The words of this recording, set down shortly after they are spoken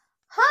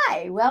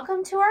Hi,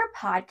 welcome to our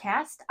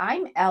podcast.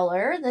 I'm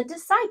Eller, the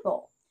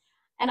disciple.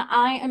 And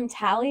I am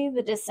Tally,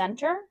 the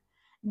dissenter.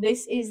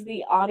 This is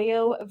the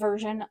audio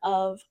version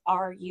of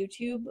our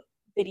YouTube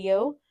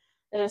video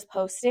that is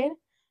posted.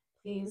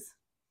 Please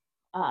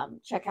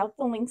check out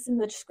the links in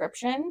the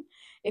description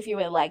if you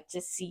would like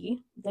to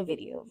see the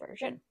video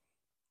version.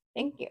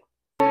 Thank you.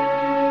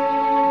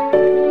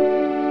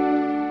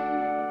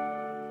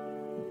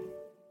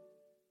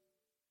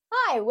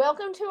 Hi,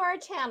 welcome to our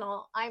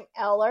channel. I'm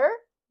Eller,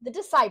 the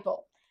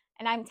disciple.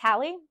 And I'm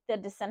Tally, the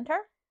dissenter.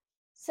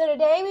 So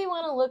today we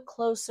want to look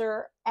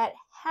closer at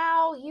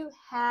how you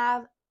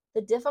have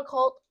the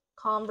difficult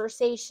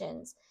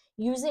conversations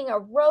using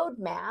a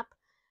roadmap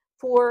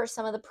for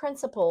some of the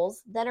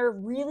principles that are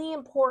really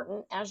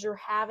important as you're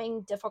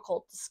having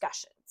difficult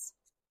discussions.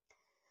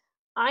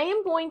 I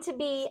am going to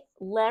be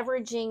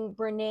leveraging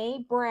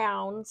Brené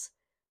Brown's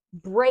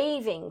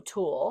Braving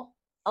tool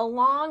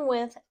along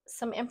with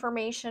some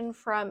information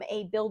from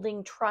a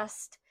building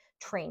trust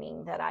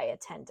training that I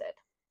attended.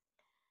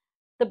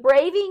 The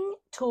Braving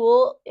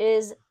tool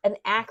is an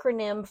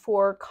acronym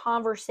for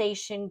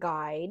conversation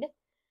guide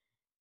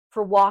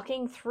for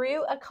walking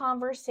through a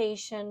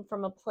conversation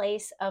from a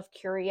place of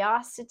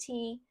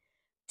curiosity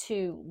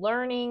to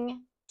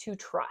learning to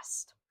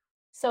trust.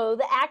 So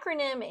the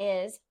acronym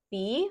is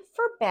B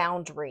for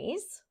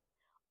boundaries,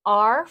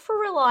 R for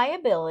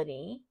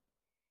reliability,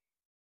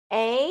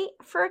 A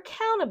for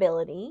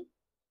accountability,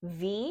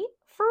 V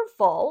for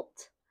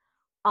vault,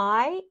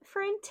 I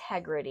for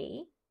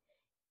integrity,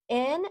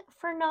 N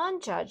for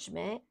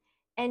non-judgment,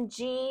 and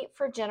G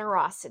for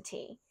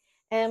generosity.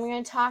 And we're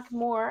going to talk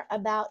more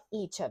about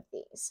each of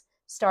these,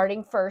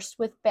 starting first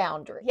with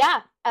boundaries.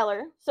 Yeah,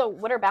 Eller. So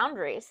what are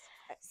boundaries?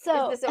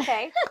 So, is this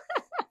okay?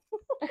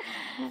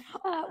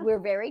 We're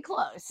very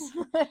close.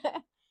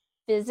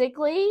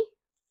 Physically And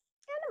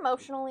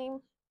emotionally.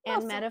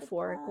 and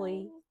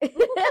metaphorically.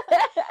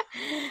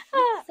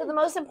 So the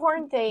most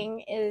important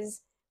thing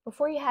is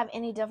before you have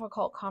any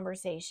difficult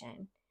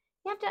conversation,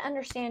 you have to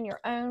understand your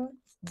own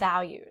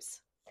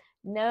values.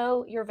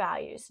 Know your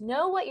values.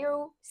 Know what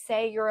you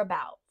say you're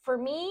about. For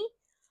me,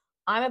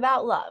 I'm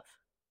about love.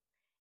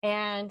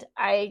 And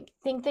I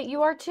think that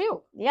you are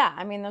too. Yeah,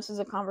 I mean, this is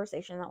a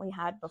conversation that we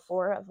had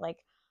before of like,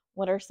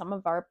 what are some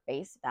of our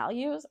base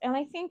values? And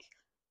I think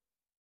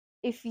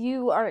if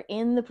you are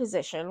in the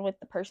position with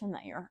the person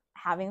that you're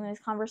having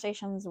these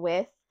conversations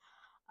with,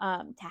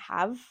 to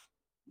have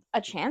a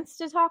chance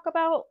to talk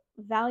about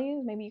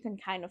values, maybe you can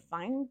kind of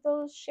find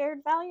those shared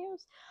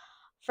values.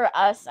 For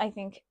us, I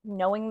think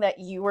knowing that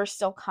you are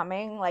still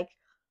coming like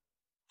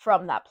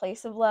from that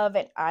place of love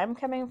and I'm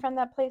coming from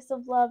that place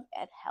of love,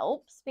 it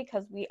helps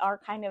because we're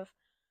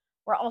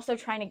also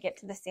trying to get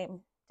to the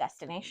same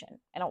destination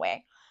in a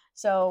way.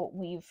 So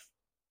we've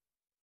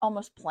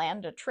almost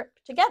planned a trip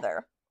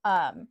together,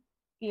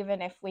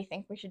 even if we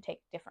think we should take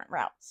different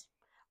routes.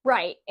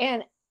 Right.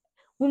 And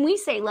when we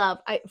say love,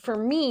 for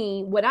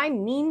me, what I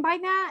mean by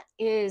that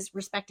is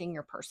respecting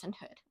your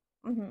personhood.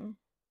 Mm-hmm.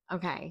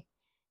 Okay.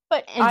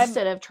 But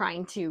instead of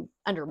trying to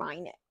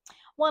undermine it.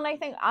 Well, and I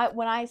think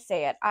when I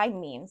say it, I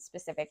mean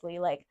specifically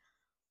like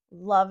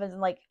love is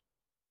like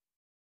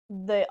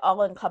the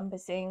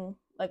all-encompassing,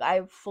 like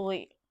I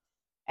fully,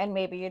 and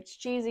maybe it's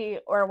cheesy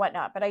or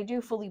whatnot, but I do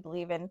fully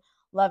believe in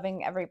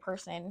loving every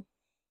person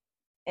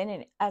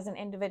as an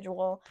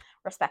individual,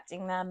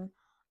 respecting them,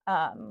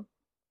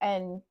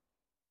 and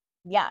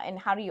yeah, and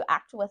how do you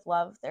act with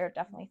love? There are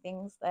definitely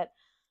things that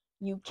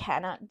you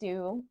cannot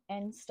do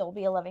and still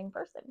be a loving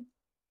person.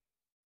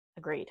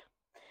 Agreed.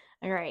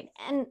 All right.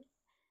 And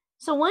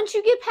so once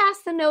you get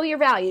past the know your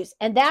values,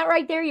 and that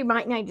right there, you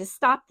might need to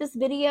stop this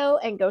video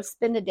and go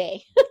spend a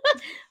day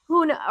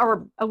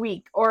or a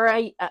week or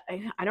I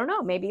don't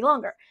know, maybe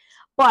longer.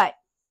 But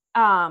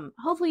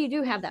hopefully you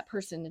do have that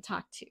person to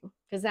talk to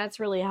because that's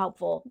really a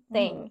helpful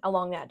thing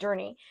along that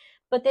journey.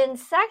 But then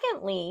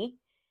secondly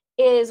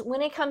is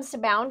when it comes to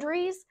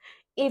boundaries,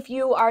 if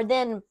you are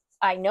then,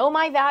 I know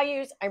my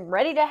values, I'm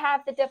ready to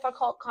have the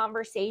difficult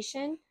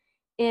conversation,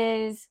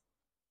 is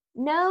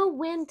know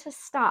when to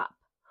stop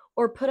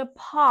or put a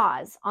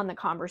pause on the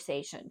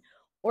conversation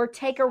or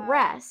take a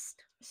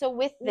rest. So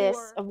with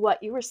this, of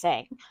what you were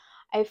saying,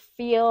 I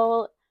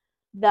feel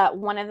that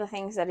one of the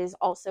things that is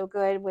also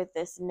good with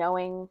this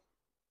knowing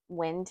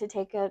when to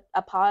take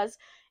a pause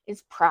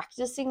is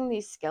practicing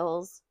these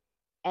skills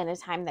in a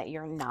time that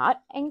you're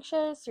not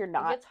anxious,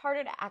 it's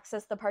harder to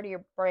access the part of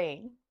your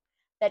brain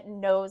that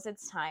knows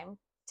it's time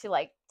to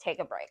like take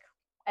a break.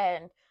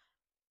 And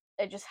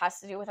it just has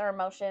to do with our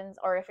emotions.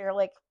 Or if you're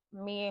like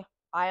me,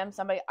 I am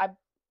somebody, I'm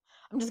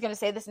just going to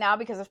say this now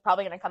because it's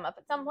probably going to come up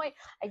at some point.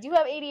 I do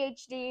have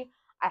ADHD.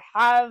 I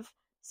have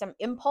some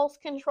impulse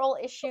control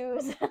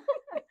issues.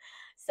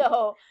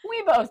 So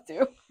we both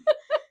do.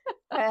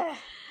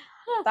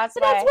 That's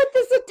what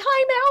this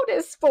timeout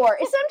is for.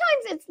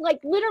 Sometimes it's like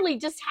literally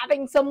just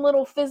having some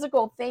little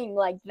physical thing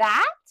like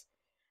that.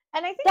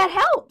 And I think that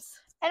helps.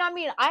 And I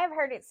mean, I have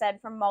heard it said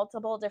from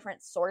multiple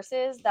different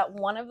sources that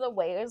one of the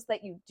ways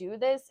that you do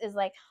this is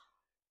like,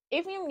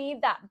 if you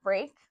need that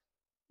break,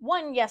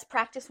 one, yes,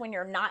 practice when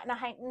you're not in a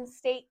heightened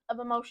state of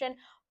emotion,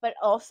 but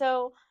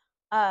also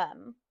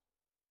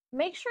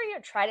make sure you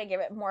try to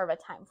give it more of a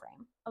time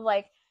frame of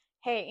like,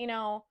 hey,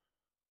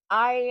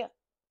 I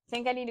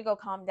think I need to go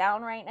calm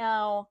down right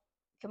now.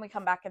 Can we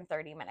come back in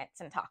 30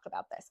 minutes and talk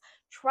about this?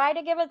 Try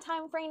to give a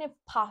time frame if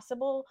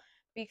possible,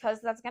 because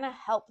that's going to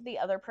help the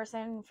other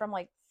person from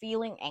like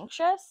feeling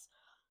anxious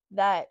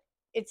that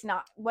it's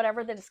not,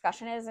 whatever the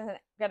discussion is, isn't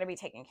going to be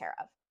taken care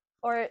of.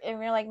 Or if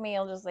you're like me,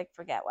 you'll just like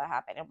forget what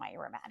happened and why you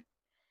were mad.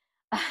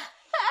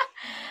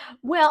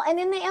 Well, and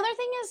then the other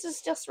thing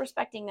is just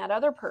respecting that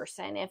other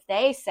person if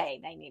they say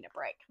they need a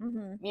break,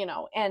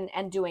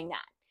 and doing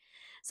that.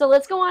 So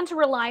let's go on to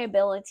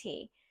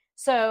reliability.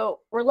 So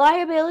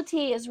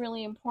reliability is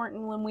really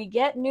important. When we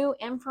get new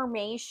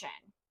information,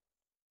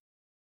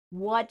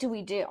 what do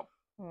we do?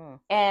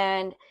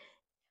 And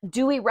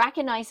do we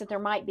recognize that there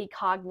might be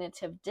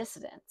cognitive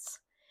dissonance?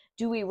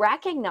 Do we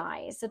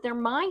recognize that there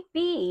might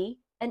be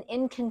an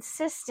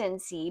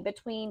inconsistency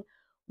between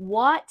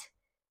what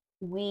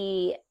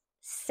we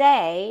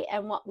say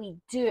and what we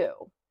do?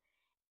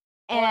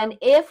 And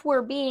if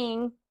we're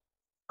being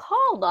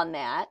called on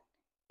that,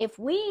 if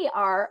we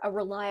are a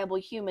reliable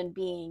human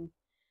being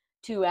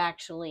to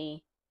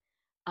actually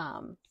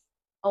own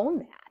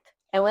that.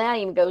 And that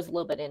even goes a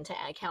little bit into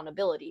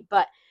accountability,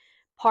 but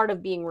part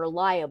of being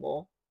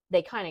reliable,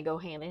 they kind of go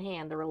hand in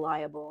hand, the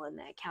reliable and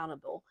the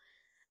accountable.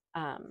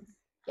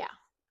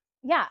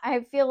 Yeah, I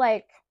feel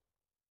like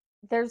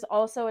there's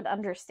also an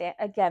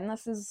again,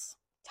 this is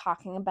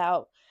talking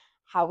about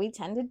how we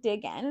tend to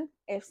dig in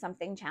if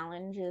something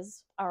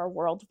challenges our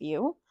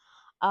worldview.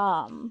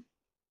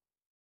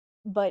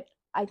 But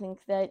I think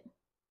that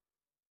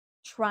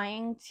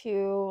trying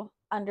to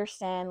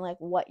understand like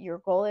what your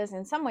goal is,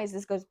 in some ways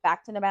this goes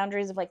back to the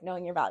boundaries of like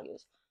knowing your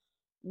values.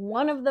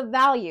 One of the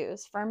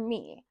values for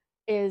me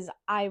is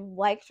I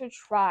like to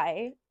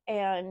try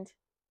and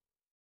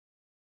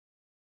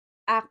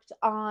act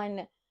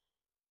on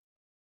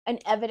an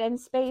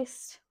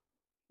evidence-based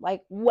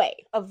like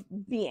way of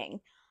being,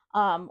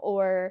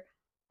 or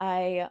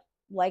I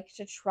like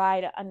to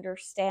try to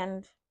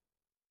understand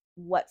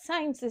what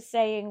science is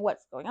saying,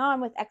 what's going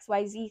on with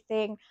XYZ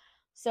thing.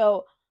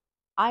 So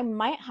I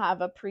might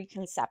have a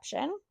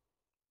preconception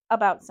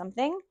about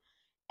something,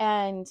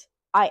 and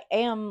I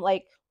am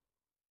like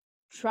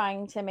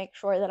trying to make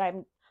sure that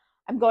I'm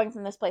going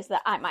from this place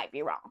that I might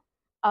be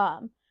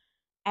wrong.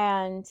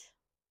 And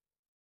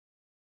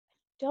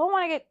don't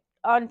want to get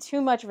on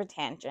too much of a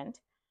tangent,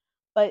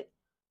 but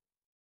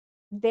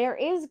there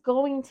is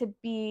going to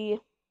be,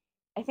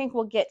 I think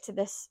we'll get to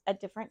this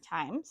at different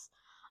times.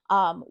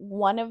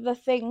 One of the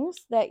things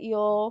that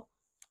you'll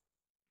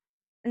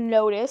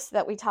notice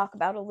that we talk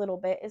about a little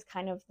bit is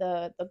kind of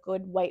the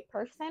good white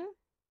person,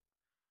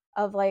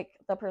 of like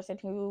the person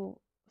who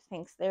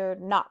thinks they're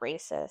not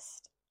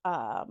racist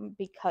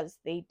because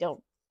they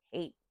don't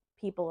hate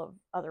people of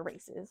other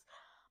races,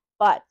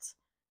 but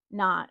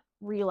not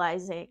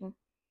realizing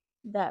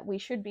that we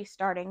should be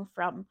starting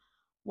from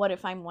what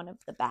if I'm one of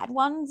the bad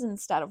ones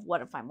instead of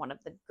what if I'm one of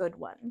the good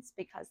ones,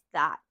 because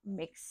that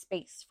makes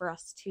space for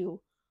us to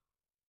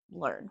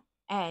learn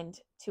and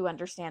to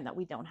understand that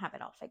we don't have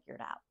it all figured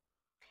out.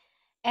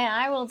 And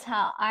I want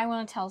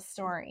to tell a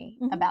story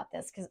about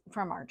this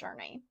from our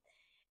journey.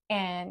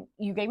 And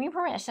you gave me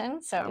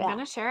permission, so I'm going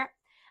to share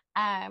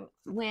it.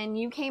 When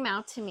you came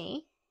out to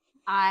me,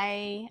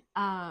 I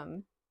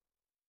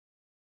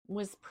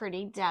was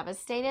pretty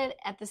devastated.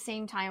 At the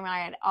same time, I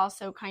had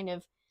also kind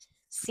of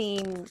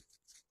seen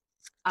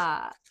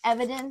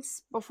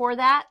evidence before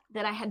that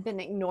I had been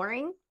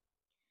ignoring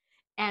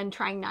and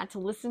trying not to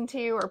listen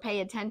to or pay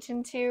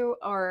attention to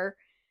or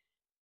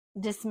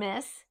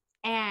dismiss.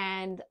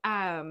 And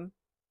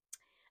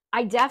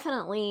I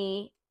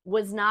definitely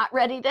was not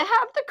ready to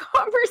have the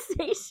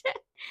conversation.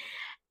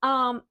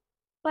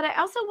 But I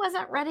also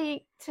wasn't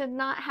ready to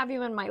not have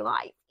you in my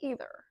life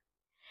either.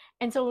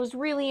 And so it was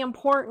really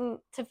important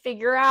to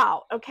figure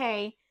out,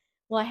 okay,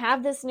 well, I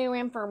have this new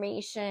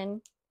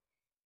information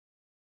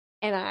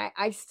and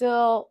I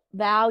still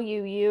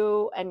value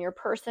you and your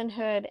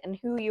personhood and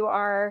who you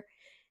are.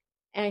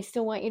 And I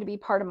still want you to be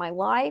part of my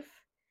life.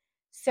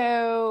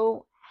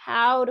 So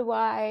how do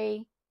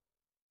I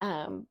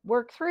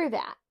work through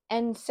that?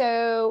 And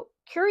so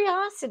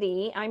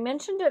curiosity, I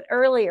mentioned it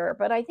earlier,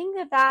 but I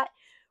think that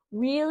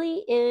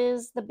really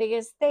is the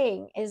biggest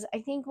thing. Is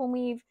I think when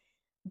we've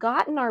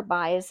gotten our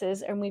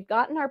biases and we've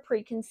gotten our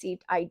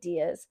preconceived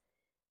ideas,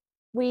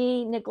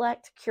 we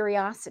neglect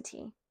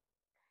curiosity.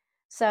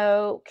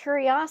 So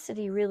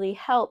curiosity really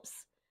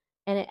helps,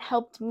 and it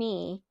helped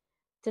me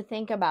to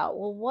think about,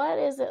 well, what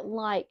is it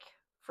like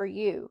for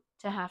you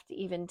to have to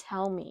even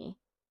tell me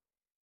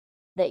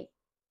that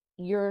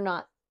you were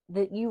not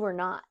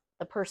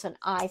the person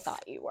I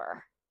thought you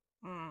were?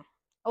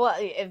 Well,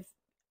 if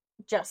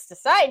just a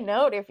side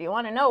note, if you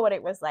want to know what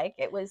it was like,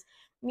 it was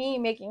me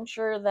making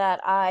sure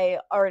that I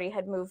already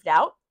had moved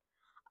out,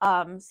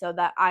 so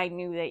that I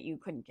knew that you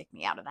couldn't kick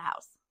me out of the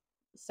house.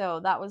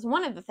 So that was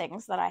one of the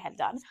things that I had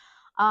done.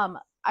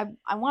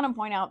 I want to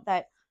point out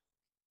that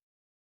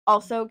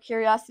Also,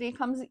 curiosity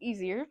comes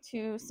easier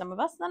to some of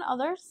us than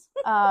others.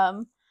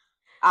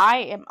 I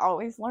am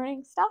always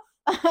learning stuff,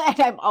 and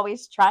I'm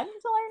always trying to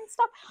learn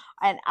stuff.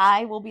 And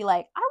I will be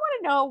like, I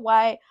want to know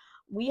why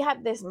we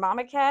have this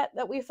mama cat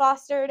that we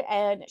fostered,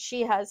 and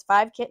she has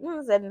 5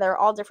 kittens, and they're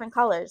all different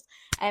colors.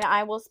 And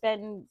I will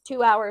spend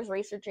 2 hours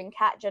researching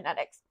cat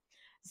genetics.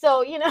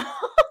 So, if you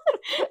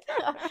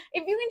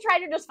can try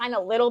to just find a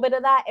little bit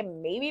of that,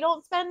 and maybe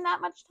don't spend that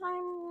much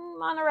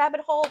time on a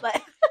rabbit hole,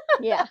 but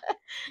yeah.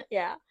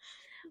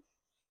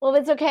 Well,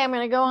 it's okay. I'm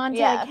going to go on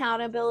to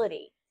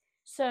accountability.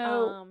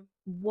 So,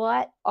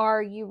 what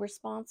are you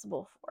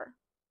responsible for?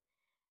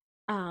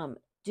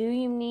 Do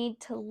you need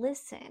to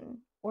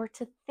listen or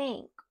to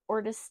think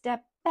or to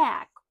step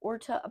back or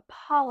to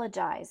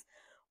apologize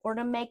or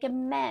to make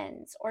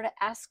amends or to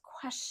ask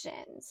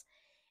questions?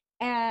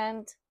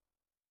 And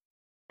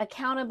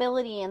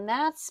accountability in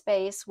that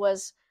space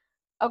was,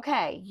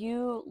 okay,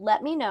 you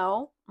let me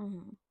know,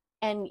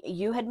 and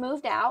you had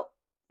moved out,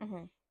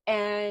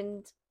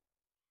 and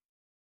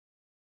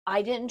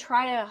I didn't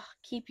try to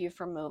keep you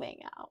from moving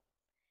out.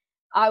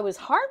 I was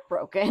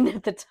heartbroken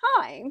at the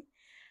time,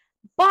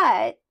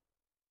 but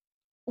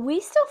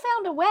we still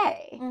found a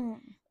way.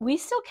 We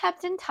still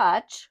kept in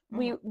touch.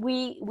 We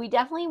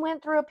definitely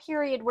went through a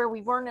period where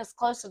we weren't as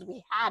close as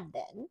we had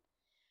been,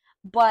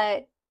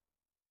 but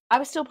I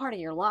was still part of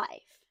your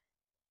life.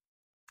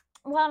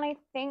 Well, and I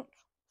think,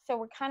 so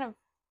we're kind of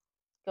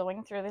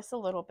going through this a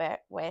little bit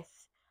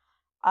with,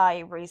 I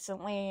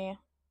recently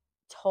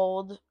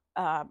told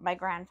my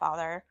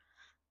grandfather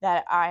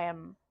that I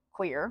am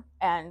queer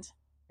and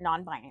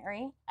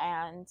non-binary,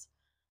 and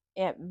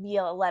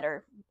via a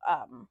letter,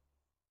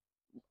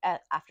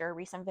 after a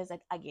recent visit,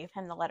 I gave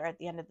him the letter at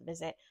the end of the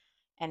visit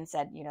and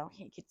said,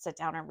 he could sit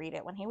down and read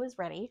it when he was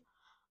ready.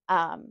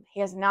 He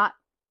has not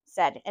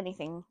said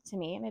anything to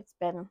me, and it's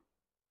been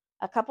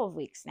a couple of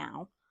weeks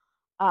now.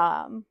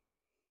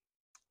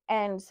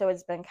 And so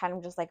it's been kind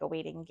of just like a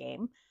waiting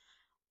game.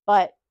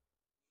 But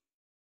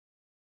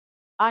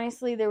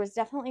honestly, there was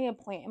definitely a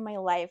point in my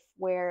life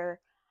where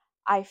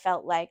I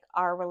felt like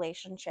our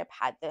relationship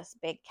had this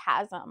big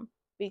chasm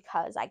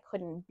because I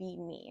couldn't be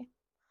me.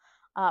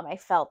 I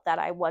felt that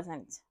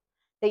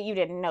that you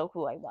didn't know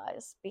who I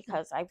was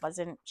because I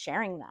wasn't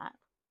sharing that.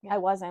 I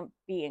wasn't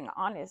being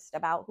honest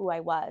about who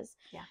I was.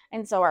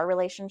 And so our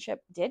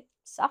relationship did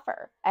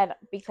suffer. And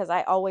because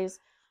I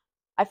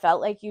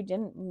felt like you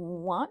didn't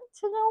want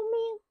to know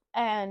me.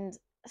 And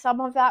some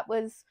of that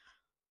was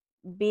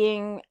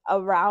being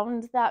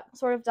around that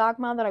sort of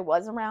dogma that I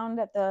was around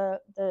at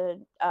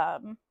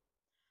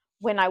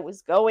when I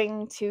was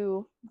going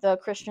to the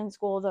Christian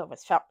school that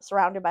was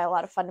surrounded by a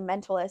lot of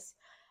fundamentalists,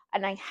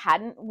 and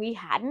we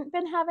hadn't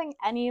been having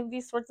any of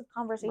these sorts of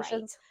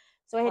conversations.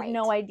 So I had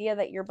no idea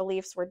that your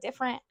beliefs were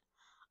different.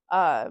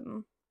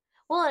 Well,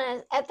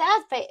 and at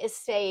that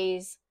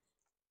phase,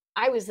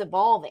 I was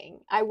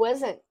evolving. I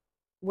wasn't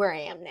where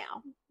I am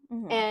now.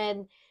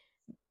 And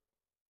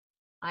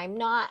I'm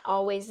not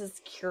always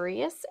as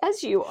curious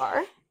as you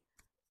are,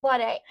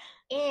 but I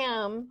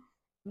am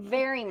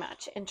very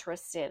much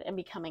interested in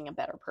becoming a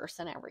better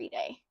person every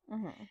day.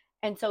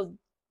 And so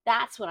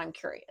that's what I'm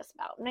curious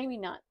about. Maybe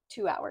not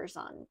 2 hours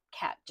on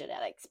cat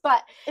genetics,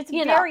 but it's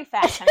very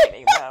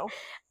fascinating though.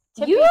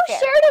 You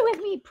shared it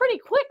with me pretty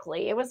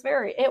quickly. It was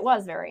very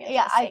interesting.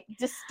 Yeah, I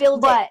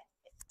distilled it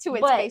to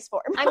its base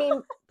form. I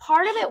mean,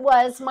 part of it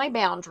was my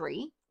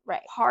boundary.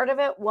 Right. Part of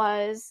it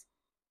was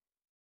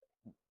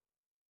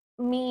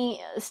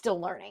me still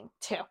learning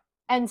too.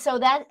 And so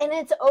and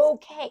it's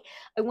okay.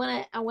 I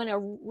want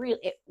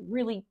to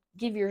really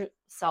give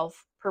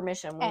yourself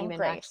permission when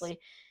even actually,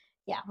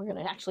 we're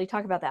going to actually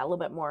talk about that a little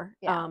bit more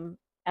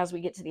as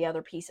we get to the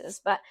other pieces.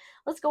 But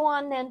let's go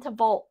on then to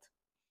Vault.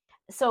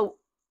 So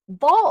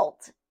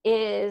Vault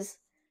is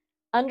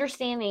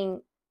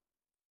understanding,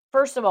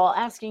 first of all,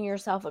 asking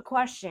yourself a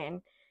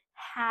question: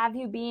 have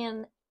you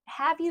been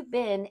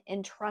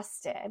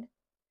entrusted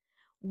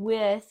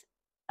with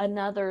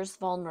another's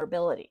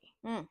vulnerability?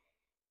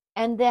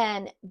 And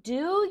then,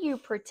 do you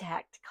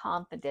protect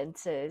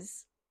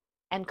confidences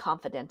and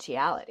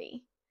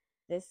confidentiality?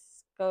 This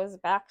goes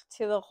back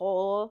to the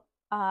whole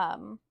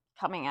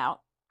coming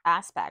out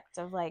aspect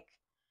of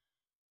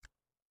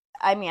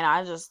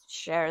I'll just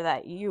share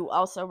that you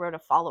also wrote a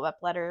follow-up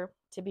letter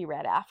to be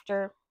read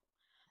after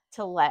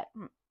to let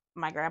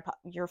my grandpa,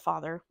 your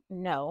father,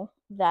 know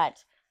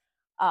that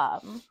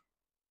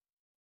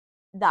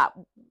that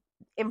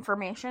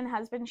information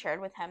has been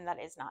shared with him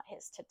that is not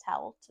his to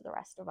tell to the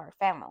rest of our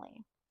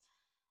family.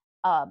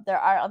 There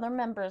are other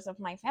members of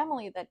my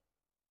family that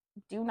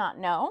do not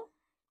know,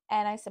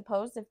 and I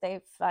suppose if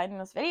they find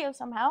this video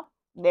somehow,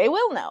 they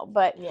will know,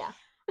 but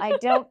I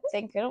don't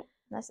think it'll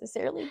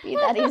necessarily be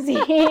that easy.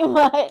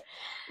 But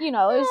it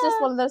was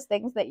just one of those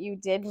things that you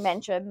did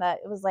mention, that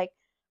it was like,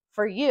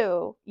 for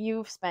you,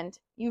 you've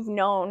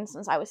known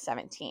since I was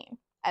 17,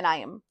 and I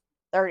am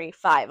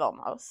 35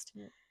 almost.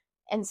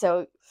 And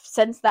so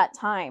since that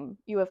time,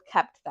 you have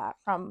kept that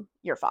from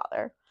your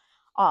father,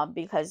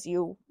 because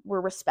you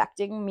were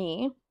respecting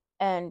me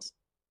and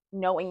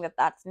knowing that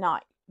that's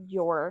not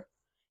your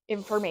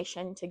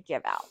information to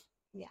give out.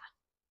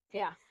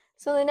 Yeah.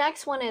 So the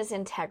next one is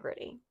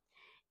integrity.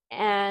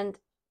 And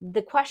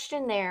the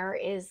question there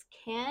is,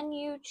 can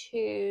you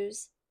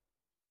choose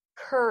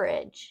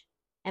courage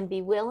and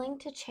be willing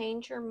to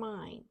change your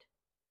mind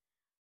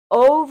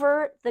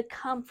over the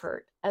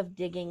comfort of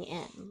digging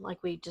in,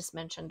 like we just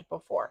mentioned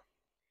before?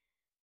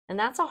 And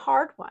that's a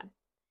hard one,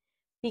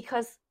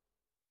 because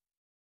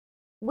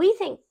we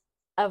think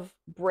of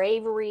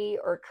bravery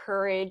or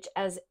courage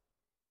as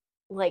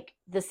like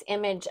this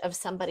image of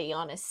somebody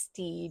on a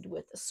steed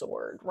with a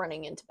sword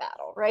running into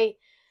battle, right?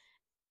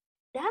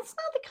 That's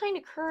not the kind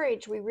of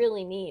courage we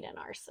really need in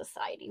our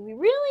society. We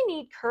really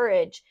need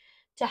courage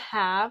to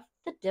have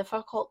the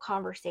difficult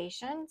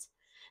conversations,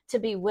 to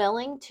be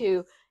willing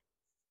to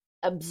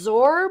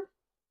absorb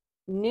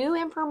new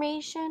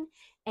information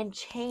and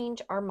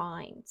change our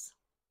minds.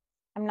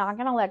 I'm not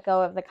going to let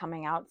go of the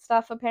coming out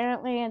stuff,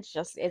 apparently.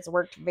 It's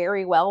worked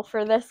very well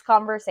for this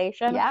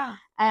conversation. Yeah.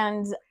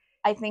 And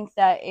I think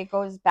that it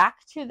goes back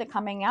to the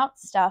coming out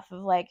stuff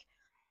of like,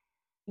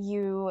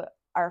 you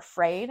are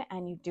afraid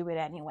and you do it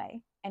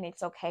anyway. And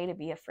it's okay to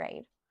be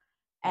afraid.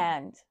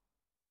 And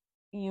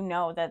you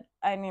know that,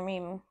 I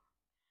mean,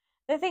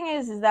 the thing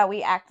is that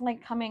we act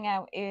like coming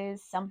out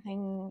is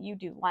something you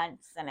do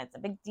once and it's a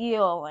big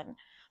deal.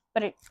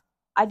 But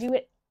I do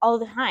it all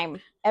the time,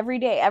 every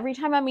day. Every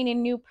time I meet a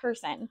new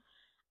person,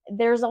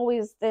 there's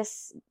always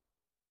this,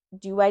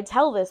 do I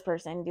tell this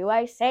person? Do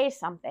I say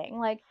something?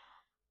 Like,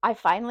 I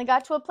finally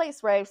got to a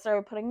place where I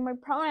started putting my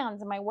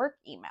pronouns in my work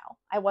email.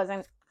 I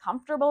wasn't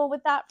comfortable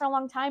with that for a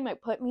long time.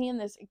 It put me in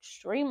this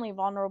extremely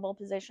vulnerable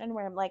position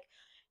where I'm like,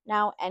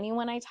 now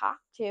anyone I talk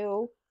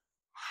to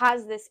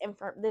has this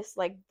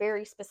like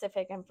very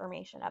specific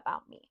information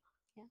about me.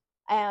 Yeah.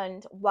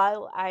 And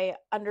while I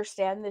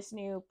understand this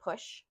new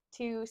push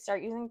to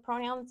start using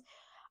pronouns,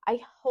 I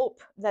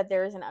hope that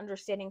there is an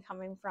understanding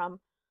coming from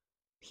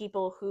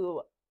people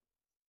who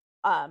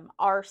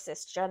are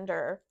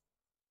cisgender,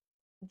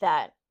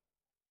 that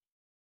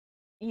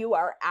you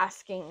are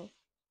asking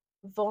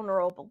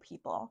vulnerable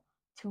people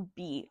to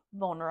be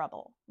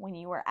vulnerable when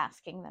you are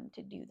asking them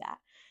to do that.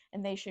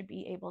 And they should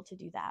be able to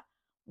do that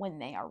when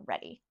they are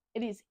ready.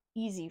 It is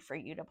easy for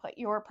you to put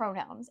your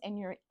pronouns in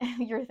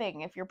your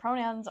thing. If your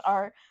pronouns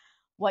are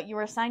what you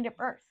were assigned at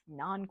birth,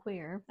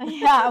 non-queer.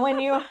 Yeah, when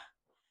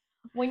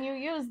you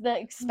use the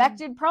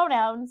expected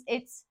pronouns,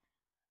 it's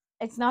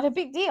not a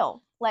big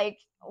deal. Like,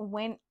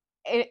 when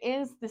it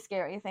is the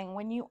scary thing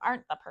when you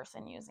aren't the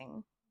person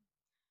using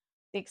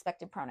the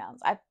expected pronouns.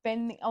 I've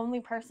been the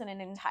only person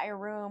in an entire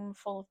room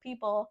full of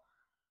people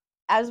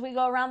as we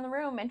go around the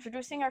room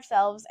introducing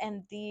ourselves,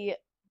 and the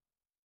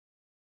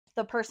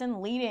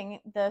person leading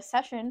the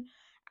session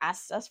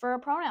asked us for our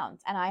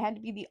pronouns, and I had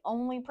to be the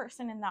only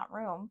person in that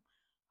room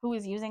who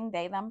was using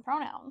they them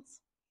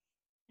pronouns.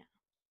 Yeah.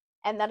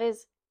 And that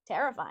is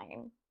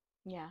terrifying.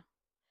 Yeah.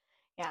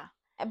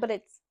 But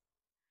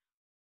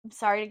I'm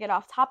sorry to get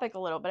off topic a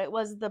little, but it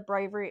was the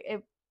bravery,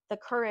 the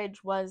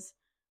courage was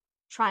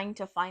trying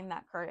to find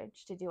that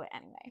courage to do it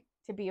anyway,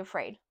 to be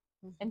afraid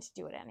and to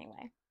do it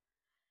anyway.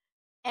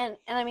 And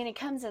I mean, it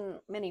comes in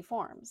many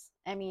forms.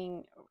 I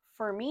mean,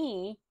 for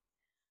me,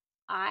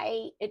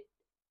 I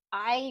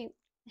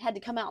had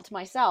to come out to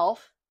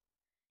myself,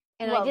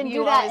 and I didn't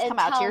do that until, come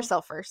out to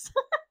yourself first.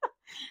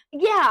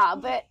 Yeah,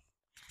 but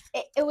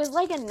it was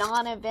like a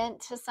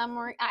non-event to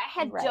somewhere. I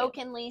had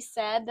jokingly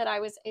said that I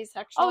was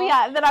asexual. Oh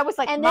yeah, and then I was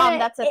like, and Mom,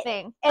 that's a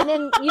thing. And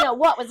then,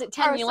 what was it,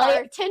 10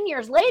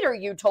 years later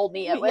you told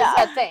me it was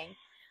a thing.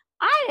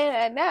 I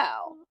didn't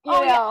know.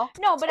 Yeah.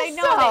 No, but I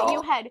know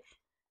that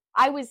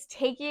I was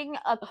taking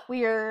a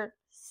queer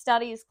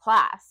studies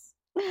class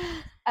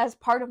as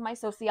part of my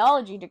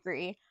sociology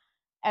degree,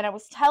 and I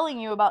was telling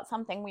you about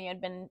something we had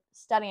been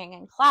studying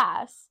in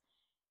class,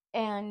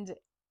 and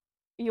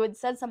you had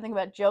said something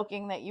about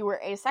joking that you were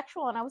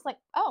asexual, and I was like,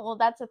 oh, well,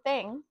 that's a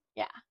thing.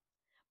 Yeah.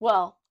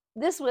 Well,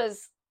 this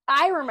was,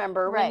 I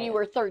remember when you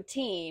were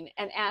 13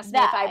 and asked me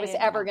if I was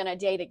ever going to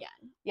date again.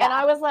 Yeah. And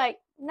I was like,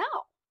 no.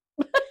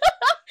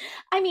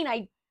 I mean,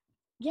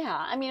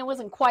 it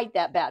wasn't quite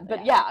that bad, but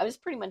I was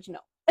pretty much no.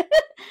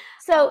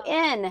 So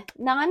in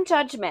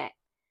non-judgment,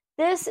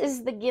 this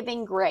is the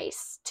giving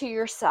grace to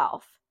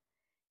yourself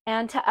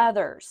and to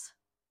others.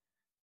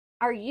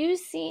 Are you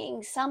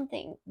seeing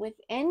something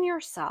within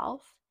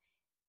yourself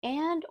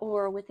and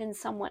or within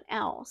someone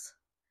else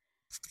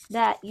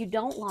that you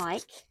don't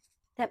like,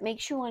 that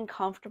makes you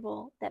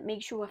uncomfortable, that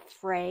makes you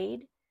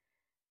afraid,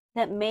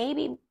 that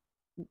maybe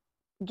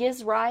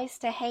gives rise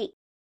to hate?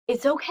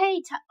 It's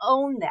okay to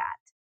own that,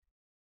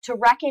 to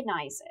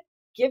recognize it.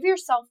 Give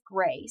yourself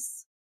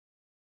grace,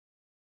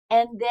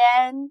 and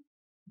then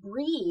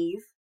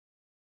breathe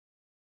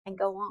and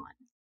go on.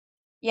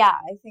 Yeah,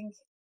 I think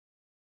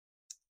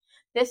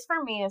this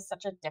for me is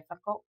such a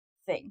difficult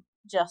thing,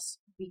 just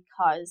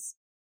because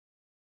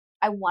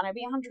I want to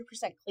be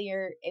 100%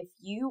 clear. If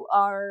you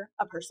are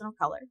a person of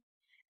color,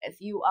 if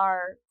you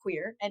are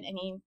queer in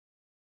any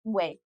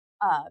way,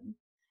 and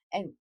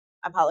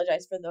I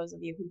apologize for those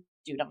of you who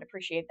do not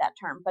appreciate that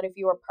term, but if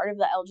you are part of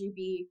the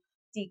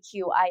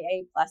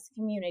LGBTQIA plus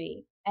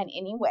community in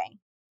any way,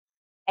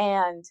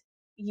 and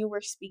you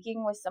were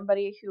speaking with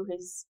somebody who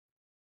has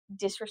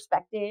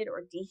disrespected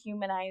or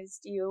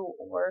dehumanized you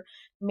or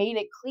made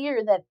it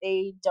clear that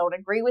they don't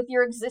agree with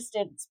your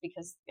existence,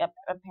 because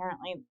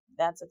apparently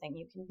that's a thing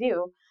you can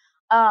do.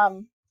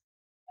 I'm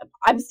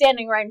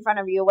standing right in front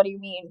of you. What do you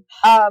mean?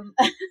 That's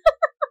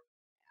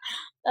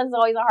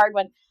always a hard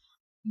one.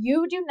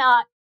 You do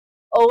not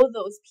owe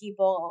those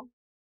people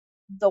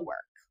the work.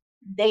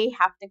 They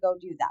have to go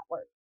do that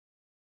work.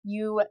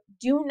 You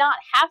do not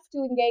have to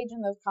engage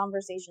in those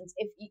conversations.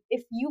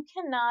 If you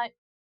cannot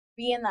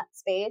be in that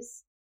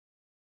space,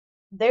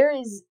 there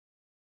is,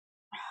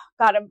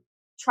 God, I'm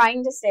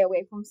trying to stay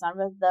away from some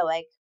of the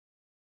like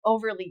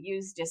overly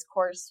used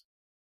discourse,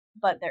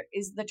 but there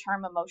is the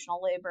term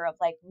emotional labor of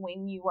like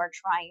when you are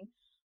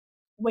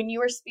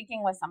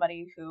speaking with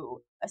somebody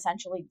who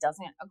essentially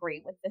doesn't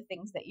agree with the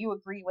things that you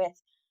agree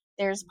with,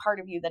 there's part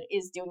of you that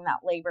is doing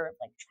that labor of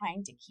like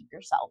trying to keep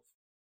yourself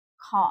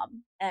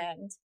calm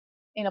and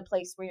in a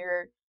place where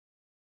you're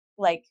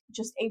like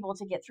just able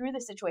to get through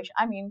the situation.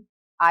 I mean,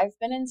 I've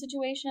been in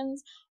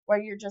situations where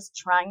you're just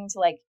trying to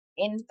like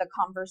end the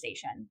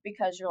conversation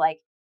because you're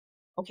like,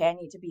 okay, I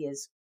need to be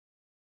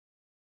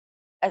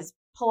as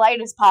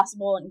polite as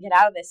possible and get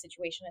out of this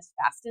situation as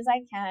fast as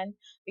I can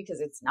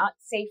because it's not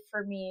safe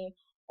for me,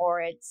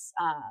 or it's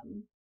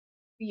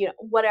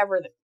whatever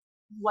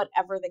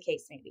the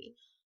case may be.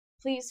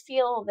 Please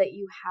feel that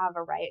you have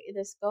a right.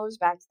 This goes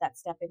back to that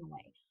stepping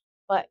away.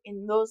 But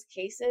in those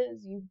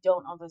cases, you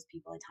don't owe those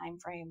people a time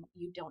frame.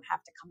 You don't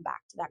have to come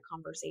back to that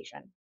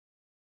conversation.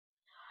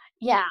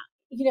 Yeah,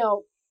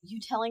 you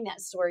telling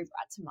that story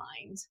brought to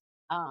mind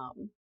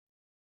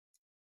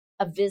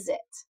a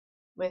visit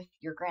with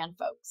your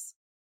grandfolks,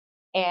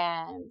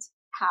 and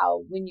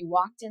how when you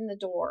walked in the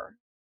door,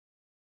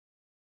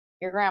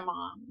 your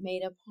grandma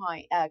made a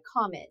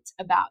comment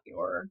about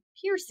your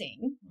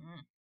piercing.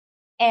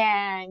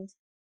 And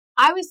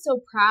I was so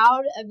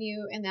proud of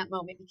you in that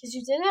moment because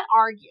you didn't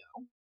argue.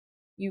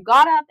 You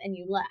got up and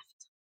you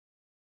left.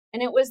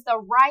 And it was the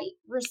right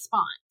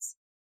response.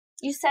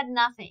 You said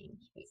nothing.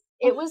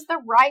 It was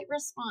the right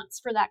response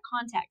for that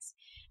context.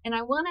 And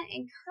I want to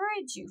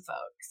encourage you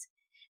folks.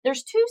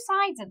 There's two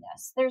sides of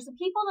this. There's the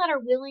people that are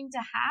willing to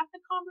have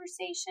the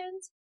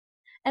conversations,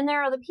 and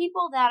there are the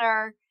people that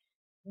are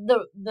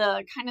the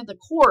kind of the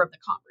core of the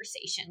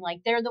conversation.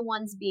 Like they're the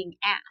ones being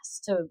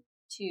asked to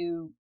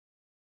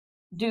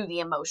do the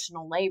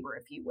emotional labor,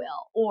 if you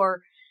will.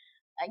 Or,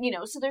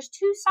 so there's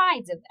two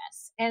sides of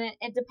this. And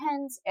it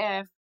depends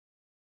if,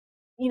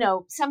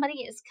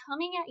 somebody is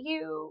coming at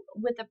you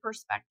with a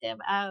perspective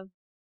of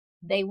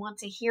they want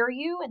to hear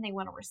you and they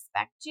want to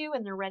respect you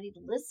and they're ready to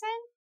listen.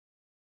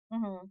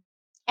 Mm-hmm.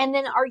 And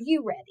then are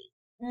you ready?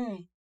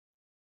 Mm.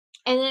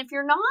 And then if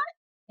you're not,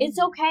 it's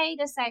okay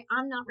to say,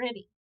 I'm not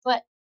ready.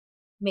 But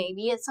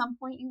maybe at some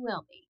point you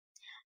will be.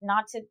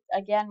 Not to,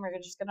 again, we're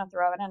just going to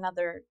throw in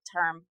another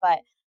term,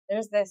 but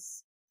there's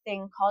this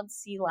thing called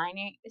sea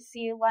lining,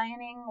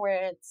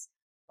 where it's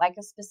like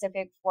a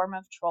specific form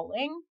of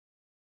trolling.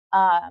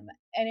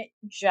 And it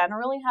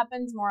generally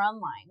happens more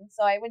online.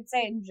 So I would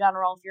say in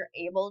general, if you're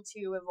able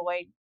to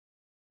avoid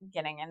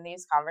getting in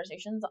these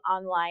conversations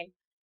online,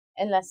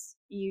 unless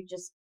you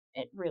just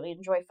really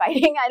enjoy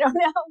fighting, I don't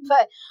know,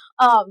 but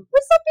some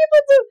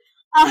people do.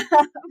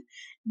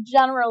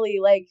 Generally,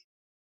 like,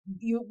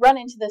 you run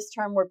into this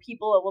term where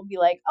people will be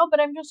like, oh,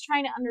 but I'm just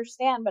trying to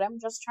understand,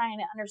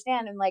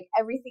 and like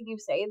everything you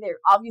say,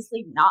 they're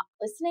obviously not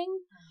listening,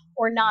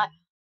 or not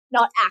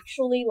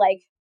actually,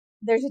 like,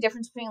 there's a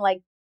difference between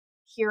like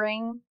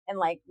hearing and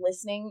like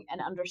listening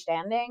and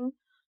understanding.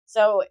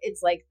 So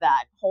it's like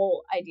that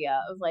whole idea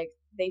of like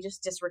they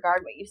just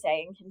disregard what you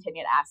say and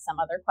continue to ask some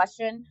other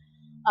question.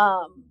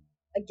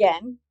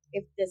 Again,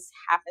 if this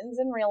happens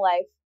in real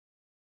life,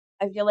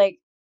 I feel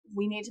like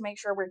we need to make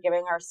sure we're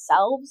giving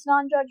ourselves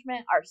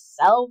non-judgment,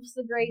 ourselves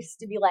the grace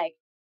to be like,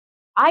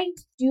 I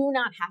do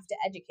not have to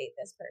educate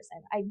this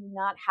person. I do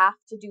not have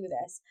to do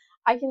this.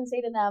 I can say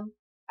to them,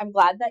 I'm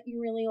glad that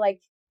you really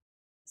like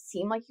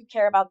seem like you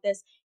care about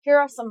this. Here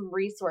are some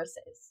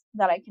resources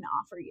that I can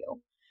offer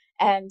you.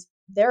 And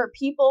there are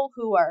people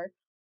who are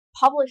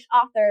published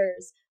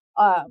authors,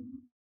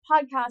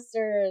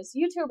 podcasters,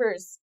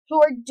 YouTubers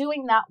who are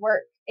doing that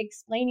work,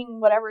 explaining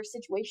whatever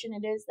situation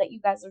it is that you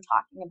guys are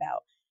talking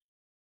about.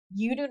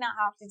 You do not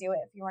have to do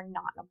it if you are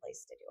not in a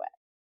place to do it.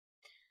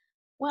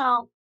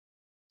 Well,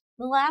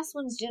 the last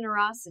one's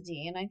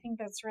generosity, and I think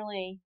that's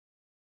really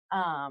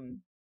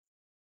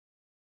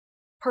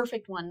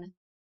perfect one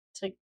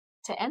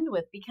to end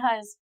with,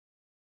 because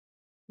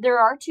there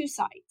are two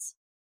sides.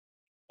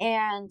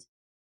 And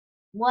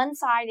one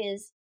side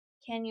is,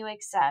 can you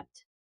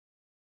accept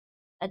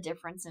a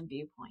difference in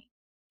viewpoint?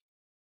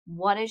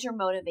 What is your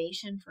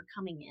motivation for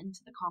coming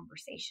into the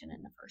conversation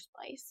in the first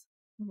place?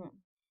 Mm-hmm.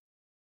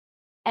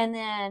 And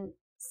then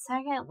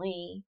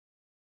secondly,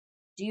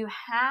 do you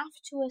have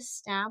to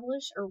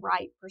establish a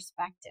right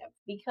perspective?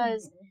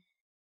 Because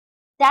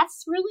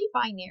that's really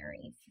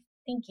binary.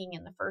 thinking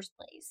in the first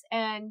place.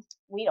 And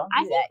we don't.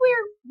 I think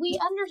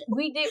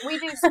we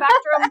do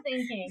spectrum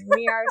thinking.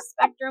 We are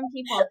spectrum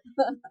people.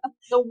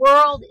 The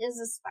world is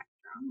a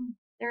spectrum.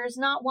 There's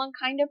not one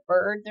kind of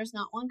bird. There's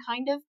not one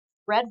kind of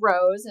red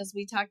rose, as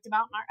we talked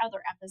about in our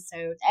other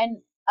episode. And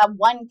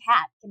one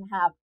cat can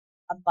have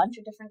a bunch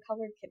of different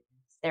colored kittens.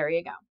 There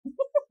you go.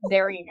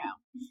 There you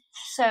go.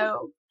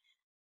 So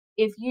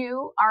if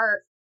you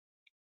are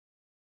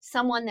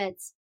someone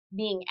that's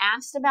being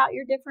asked about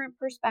your different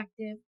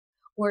perspective,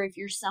 or if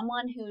you're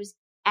someone who's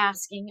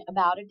asking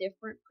about a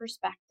different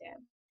perspective,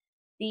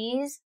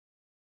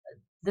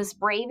 this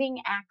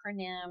Braving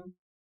acronym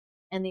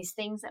and these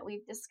things that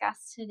we've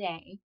discussed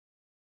today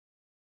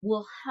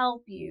will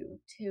help you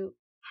to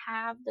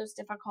have those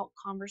difficult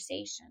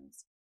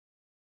conversations.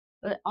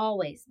 But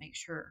always make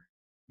sure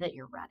that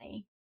you're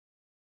ready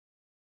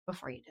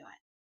before you do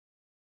it.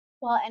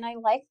 Well, and I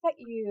like that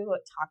you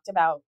talked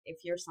about if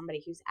you're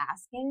somebody who's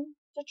asking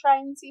to try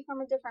and see from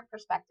a different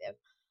perspective.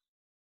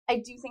 I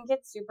do think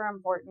it's super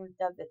important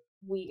that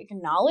we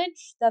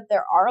acknowledge that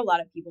there are a lot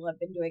of people who have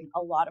been doing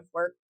a lot of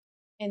work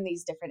in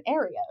these different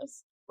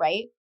areas,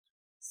 right?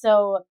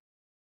 So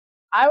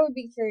I would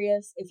be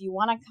curious if you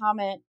want to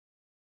comment,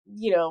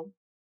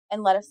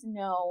 and let us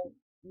know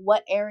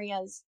what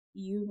areas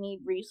you need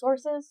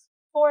resources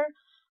for.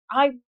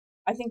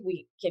 I think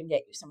we can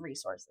get you some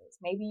resources.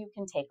 Maybe you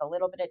can take a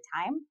little bit of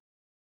time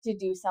to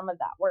do some of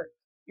that work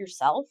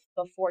yourself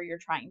before you're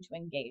trying to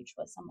engage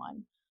with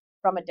someone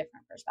from a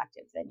different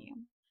perspective than you.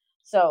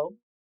 So,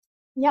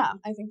 yeah,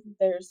 I think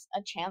there's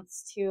a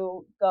chance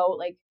to go,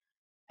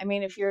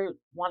 if you're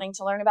wanting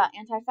to learn about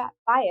anti-fat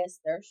bias,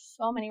 there's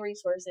so many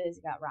resources.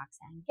 You got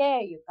Roxane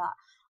Gay, you've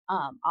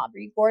got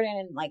Aubrey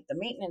Gordon and the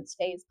Maintenance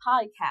Phase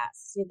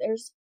podcast.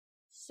 There's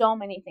so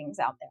many things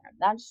out there.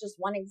 That's just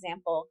one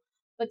example.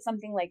 But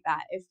something like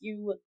that, if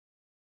you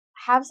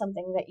have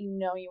something that you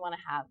want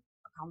to have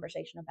a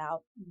conversation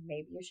about,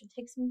 maybe you should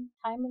take some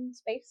time and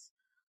space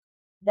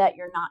that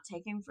you're not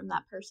taking from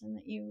that person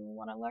that you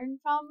want to learn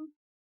from,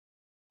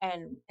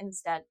 and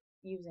instead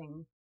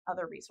using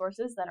other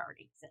resources that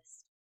already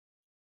exist.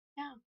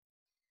 Yeah.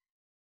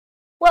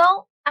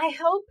 Well, I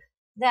hope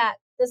that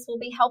this will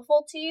be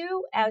helpful to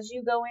you as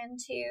you go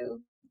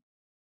into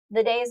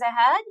the days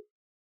ahead.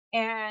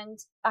 And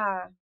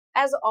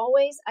as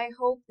always, I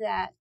hope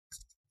that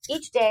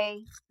each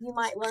day you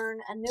might learn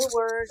a new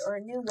word or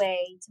a new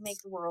way to make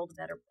the world a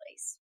better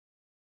place.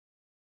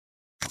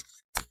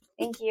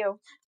 Thank you.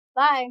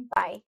 Bye.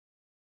 Bye.